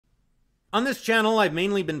On this channel, I've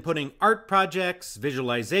mainly been putting art projects,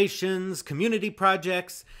 visualizations, community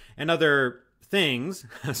projects, and other things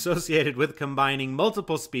associated with combining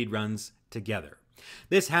multiple speedruns together.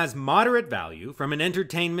 This has moderate value from an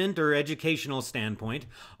entertainment or educational standpoint,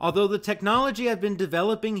 although the technology I've been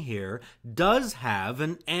developing here does have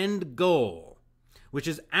an end goal, which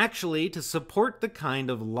is actually to support the kind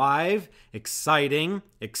of live, exciting,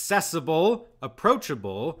 accessible,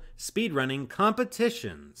 approachable speedrunning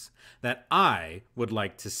competitions that I would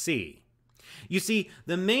like to see. You see,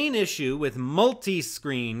 the main issue with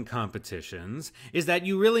multi-screen competitions is that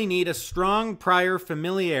you really need a strong prior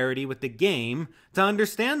familiarity with the game to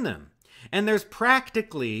understand them. And there's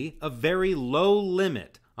practically a very low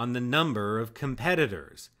limit on the number of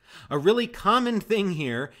competitors. A really common thing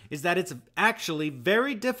here is that it's actually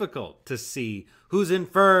very difficult to see who's in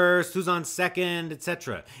first, who's on second,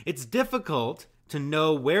 etc. It's difficult to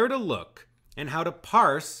know where to look and how to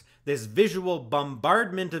parse this visual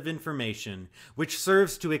bombardment of information, which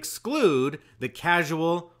serves to exclude the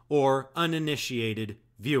casual or uninitiated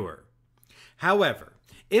viewer. However,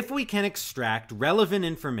 if we can extract relevant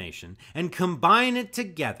information and combine it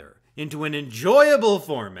together into an enjoyable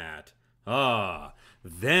format,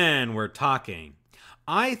 then we're talking.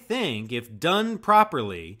 I think if done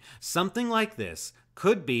properly, something like this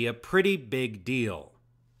could be a pretty big deal.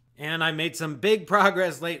 And I made some big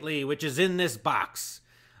progress lately, which is in this box.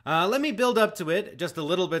 Let me build up to it just a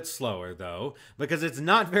little bit slower, though, because it's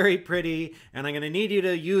not very pretty, and I'm going to need you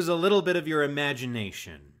to use a little bit of your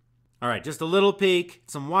imagination. All right, just a little peek,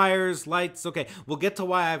 some wires, lights. Okay, we'll get to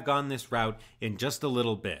why I've gone this route in just a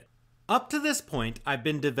little bit. Up to this point, I've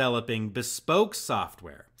been developing bespoke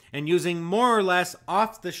software and using more or less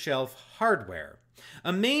off-the-shelf hardware.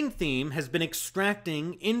 A main theme has been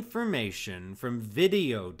extracting information from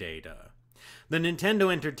video data. The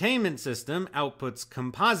Nintendo Entertainment System outputs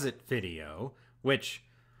composite video, which,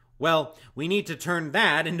 well, we need to turn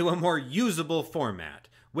that into a more usable format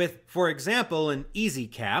with, for example, an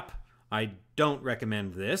EasyCap, I don't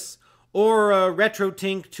recommend this, or a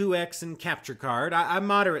RetroTink 2X and capture card, I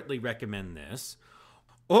moderately recommend this.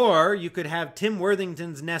 Or you could have Tim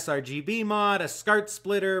Worthington's NES RGB mod, a SCART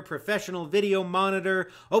splitter, professional video monitor,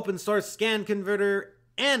 open source scan converter,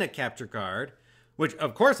 and a capture card, which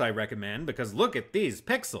of course I recommend because look at these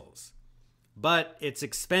pixels. But it's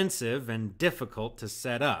expensive and difficult to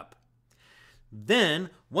set up. Then,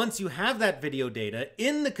 once you have that video data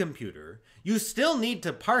in the computer, you still need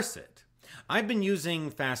to parse it. I've been using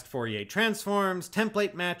fast Fourier transforms,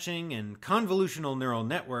 template matching, and convolutional neural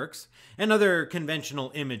networks, and other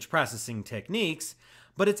conventional image processing techniques,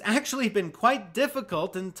 but it's actually been quite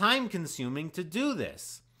difficult and time-consuming to do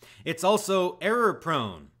this. It's also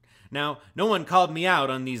error-prone. Now, no one called me out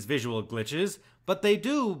on these visual glitches, but they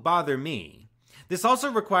do bother me. This also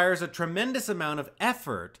requires a tremendous amount of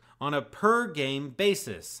effort on a per-game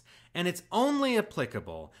basis, and it's only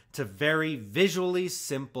applicable to very visually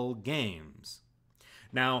simple games.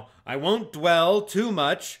 Now, I won't dwell too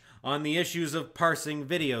much on the issues of parsing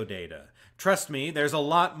video data. Trust me, there's a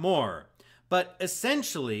lot more. But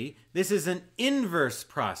essentially, this is an inverse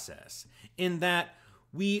process in that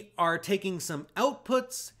we are taking some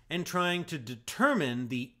outputs and trying to determine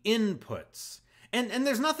the inputs. And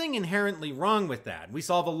there's nothing inherently wrong with that. We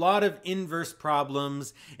solve a lot of inverse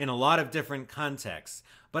problems in a lot of different contexts.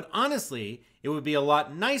 But honestly, it would be a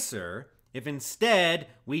lot nicer if instead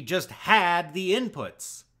we just had the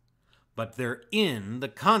inputs. But they're in the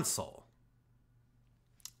console.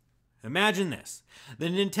 Imagine this. The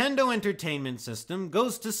Nintendo Entertainment System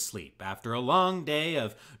goes to sleep after a long day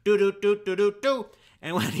of do-do-do-do-do-do,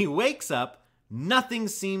 and when he wakes up, nothing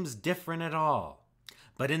seems different at all.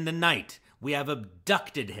 But in the night, we have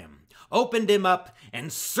abducted him, opened him up,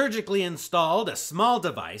 and surgically installed a small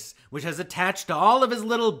device which has attached to all of his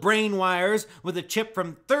little brain wires with a chip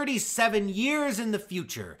from 37 years in the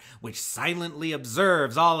future, which silently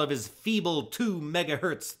observes all of his feeble 2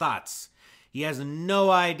 megahertz thoughts. He has no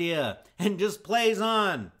idea and just plays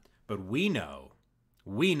on. But we know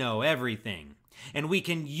everything. And we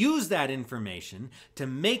can use that information to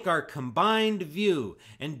make our combined view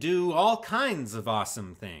and do all kinds of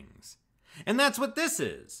awesome things. And that's what this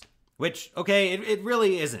is. Which, okay, it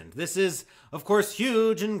really isn't. This is, of course,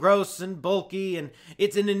 huge and gross and bulky, and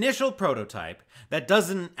it's an initial prototype that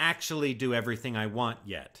doesn't actually do everything I want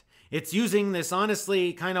yet. It's using this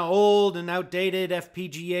honestly kind of old and outdated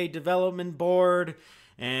FPGA development board,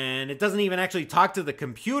 and it doesn't even actually talk to the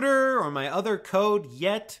computer or my other code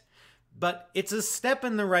yet. But it's a step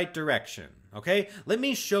in the right direction, okay? Let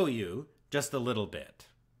me show you just a little bit.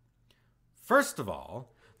 First of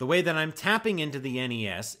all, the way that I'm tapping into the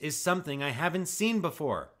NES is something I haven't seen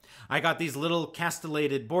before. I got these little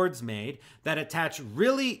castellated boards made that attach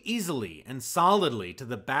really easily and solidly to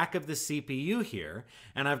the back of the CPU here,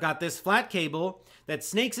 and I've got this flat cable that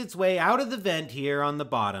snakes its way out of the vent here on the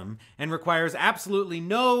bottom and requires absolutely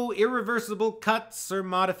no irreversible cuts or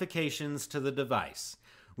modifications to the device,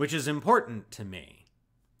 which is important to me.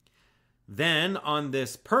 Then on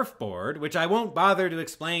this perf board, which I won't bother to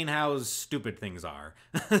explain how stupid things are,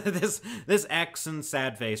 this X and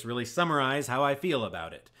sad face really summarize how I feel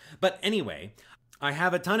about it. But anyway, I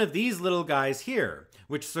have a ton of these little guys here,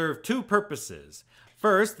 which serve two purposes.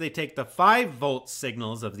 First, they take the 5-volt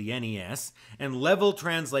signals of the NES and level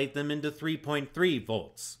translate them into 3.3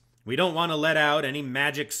 volts. We don't want to let out any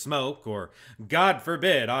magic smoke or, God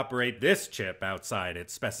forbid, operate this chip outside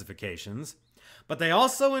its specifications. But they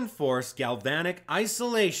also enforce galvanic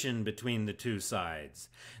isolation between the two sides.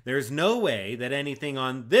 There's no way that anything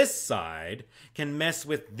on this side can mess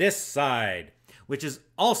with this side, which is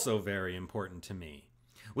also very important to me.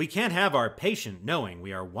 We can't have our patient knowing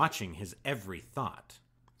we are watching his every thought.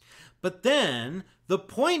 But then, the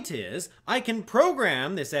point is, I can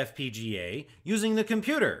program this FPGA using the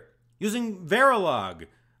computer, using Verilog,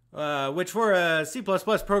 which for a C++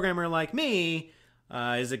 programmer like me,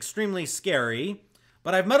 is extremely scary,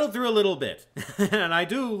 but I've muddled through a little bit, and I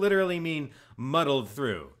do literally mean muddled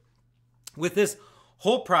through. With this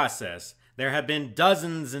whole process, there have been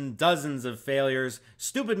dozens and dozens of failures,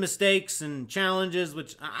 stupid mistakes, and challenges,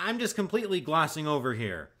 which I'm just completely glossing over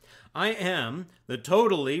here. I am the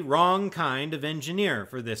totally wrong kind of engineer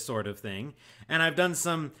for this sort of thing, and I've done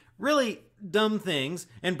some really dumb things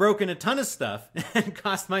and broken a ton of stuff and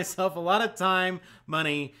cost myself a lot of time,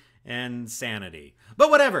 money, and sanity. But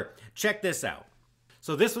whatever, check this out.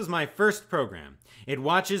 So this was my first program. It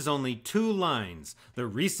watches only 2 lines, the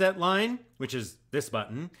reset line, which is this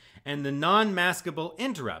button, and the non-maskable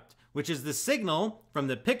interrupt, which is the signal from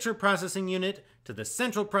the picture processing unit to the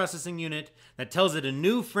central processing unit that tells it a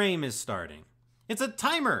new frame is starting. It's a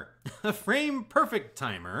timer, a frame perfect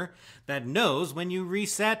timer that knows when you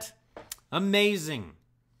reset. Amazing.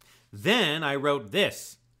 Then I wrote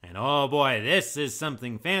this. And oh boy, this is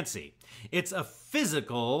something fancy. It's a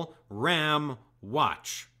physical RAM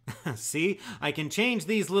watch. See, I can change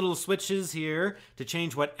these little switches here to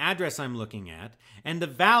change what address I'm looking at, and the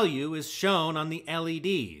value is shown on the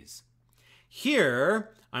LEDs. Here,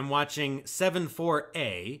 I'm watching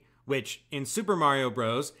 74A, which in Super Mario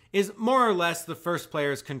Bros. Is more or less the first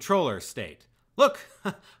player's controller state. Look,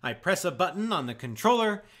 I press a button on the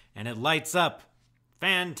controller and it lights up.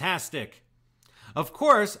 Fantastic. Of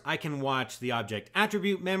course, I can watch the object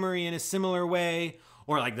attribute memory in a similar way,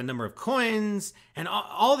 or like the number of coins, and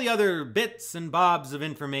all the other bits and bobs of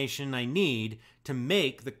information I need to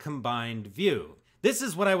make the combined view. This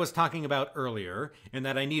is what I was talking about earlier, in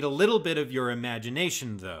that I need a little bit of your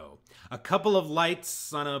imagination though. A couple of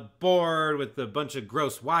lights on a board with a bunch of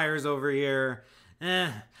gross wires over here.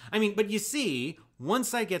 But you see,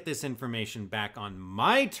 once I get this information back on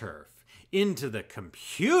my turf, into the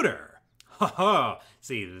computer,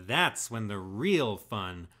 see, that's when the real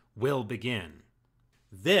fun will begin.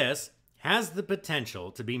 This has the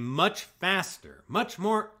potential to be much faster, much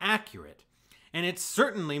more accurate, and it's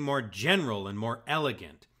certainly more general and more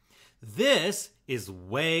elegant. This is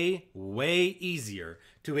way, way easier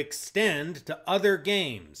to extend to other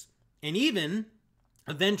games, and even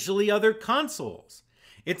eventually other consoles.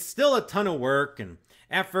 It's still a ton of work and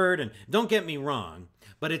effort, and don't get me wrong,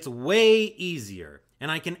 but it's way easier. And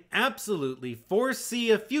I can absolutely foresee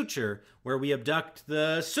a future where we abduct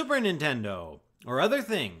the Super Nintendo or other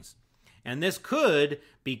things. And this could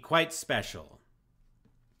be quite special.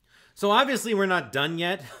 So obviously we're not done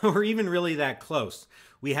yet, or even really that close.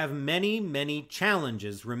 We have many, many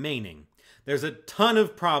challenges remaining. There's a ton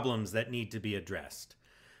of problems that need to be addressed.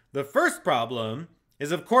 The first problem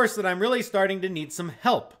is, of course, that I'm really starting to need some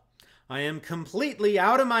help. I am completely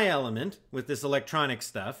out of my element with this electronic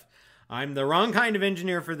stuff. I'm the wrong kind of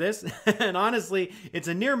engineer for this, and honestly, it's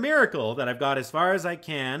a near miracle that I've got as far as I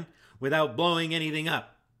can without blowing anything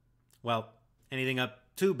up. Well, anything up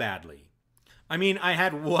too badly. I mean, I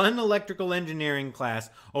had one electrical engineering class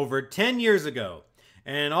over 10 years ago,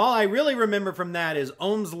 and all I really remember from that is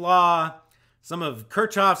Ohm's law, some of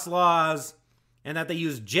Kirchhoff's laws, and that they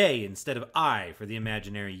use J instead of I for the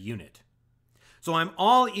imaginary unit. So I'm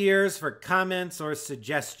all ears for comments or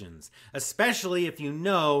suggestions, especially if you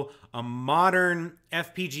know a modern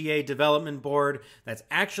FPGA development board that's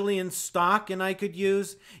actually in stock and I could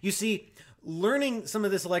use. You see, learning some of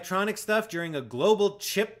this electronic stuff during a global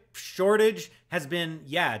chip shortage has been,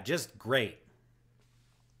 just great.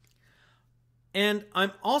 And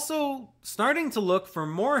I'm also starting to look for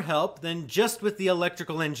more help than just with the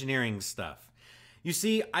electrical engineering stuff. You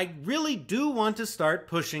see, I really do want to start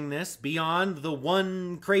pushing this beyond the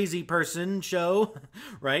one crazy person show,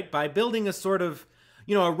 right? By building a sort of,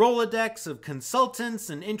 a Rolodex of consultants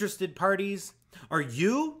and interested parties. Are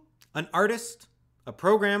you an artist, a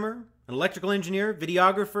programmer, an electrical engineer,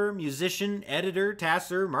 videographer, musician, editor,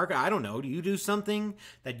 tasser, marketer? I don't know. Do you do something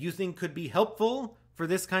that you think could be helpful for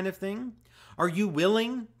this kind of thing? Are you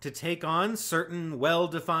willing to take on certain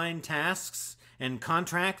well-defined tasks and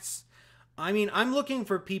contracts? I'm looking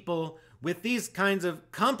for people with these kinds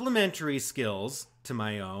of complementary skills to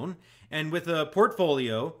my own and with a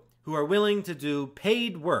portfolio who are willing to do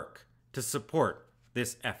paid work to support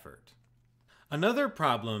this effort. Another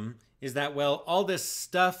problem is that, all this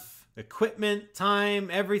stuff, equipment, time,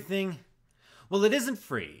 everything, it isn't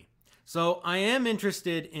free. So I am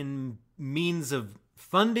interested in means of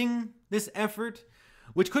funding this effort,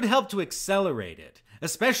 which could help to accelerate it,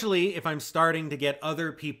 especially if I'm starting to get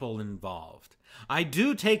other people involved. I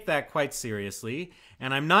do take that quite seriously,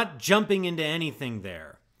 and I'm not jumping into anything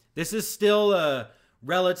there. This is still a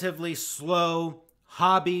relatively slow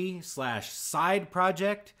hobby/side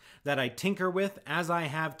project that I tinker with as I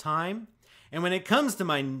have time. And when it comes to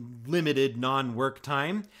my limited non-work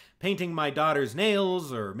time, painting my daughter's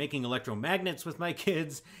nails or making electromagnets with my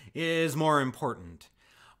kids is more important.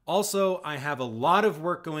 Also, I have a lot of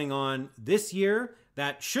work going on this year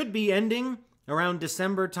that should be ending around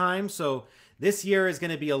December time. So this year is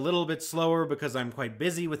going to be a little bit slower because I'm quite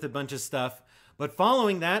busy with a bunch of stuff. But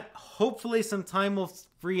following that, hopefully some time will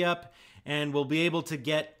free up and we'll be able to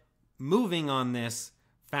get moving on this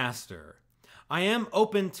faster. I am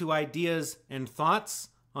open to ideas and thoughts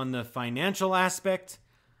on the financial aspect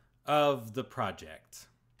of the project,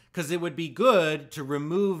 because it would be good to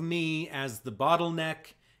remove me as the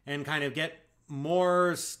bottleneck and kind of get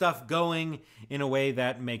more stuff going in a way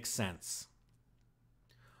that makes sense.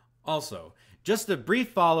 Also, just a brief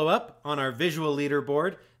follow-up on our visual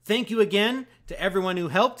leaderboard. Thank you again to everyone who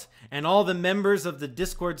helped and all the members of the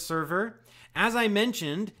Discord server. As I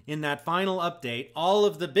mentioned in that final update, all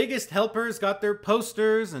of the biggest helpers got their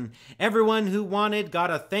posters and everyone who wanted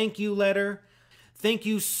got a thank you letter. Thank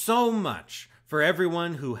you so much for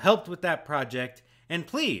everyone who helped with that project, and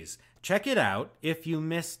please check it out if you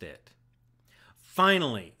missed it.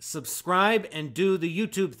 Finally, subscribe and do the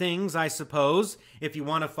YouTube things, I suppose, if you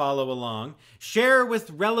want to follow along. Share with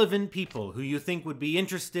relevant people who you think would be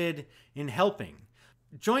interested in helping.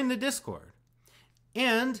 Join the Discord.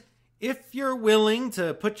 And if you're willing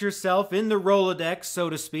to put yourself in the Rolodex, so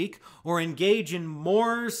to speak, or engage in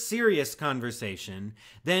more serious conversation,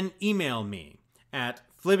 then email me at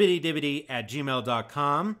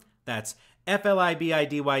flibbitydibbity@gmail.com. That's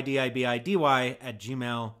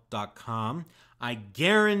FLIBIDYDIBIDY@gmail.com. I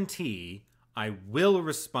guarantee I will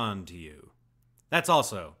respond to you. That's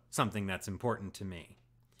also something that's important to me.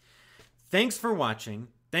 Thanks for watching.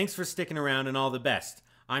 Thanks for sticking around, and all the best.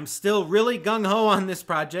 I'm still really gung-ho on this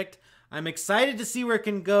project. I'm excited to see where it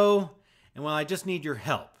can go, and I just need your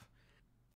help.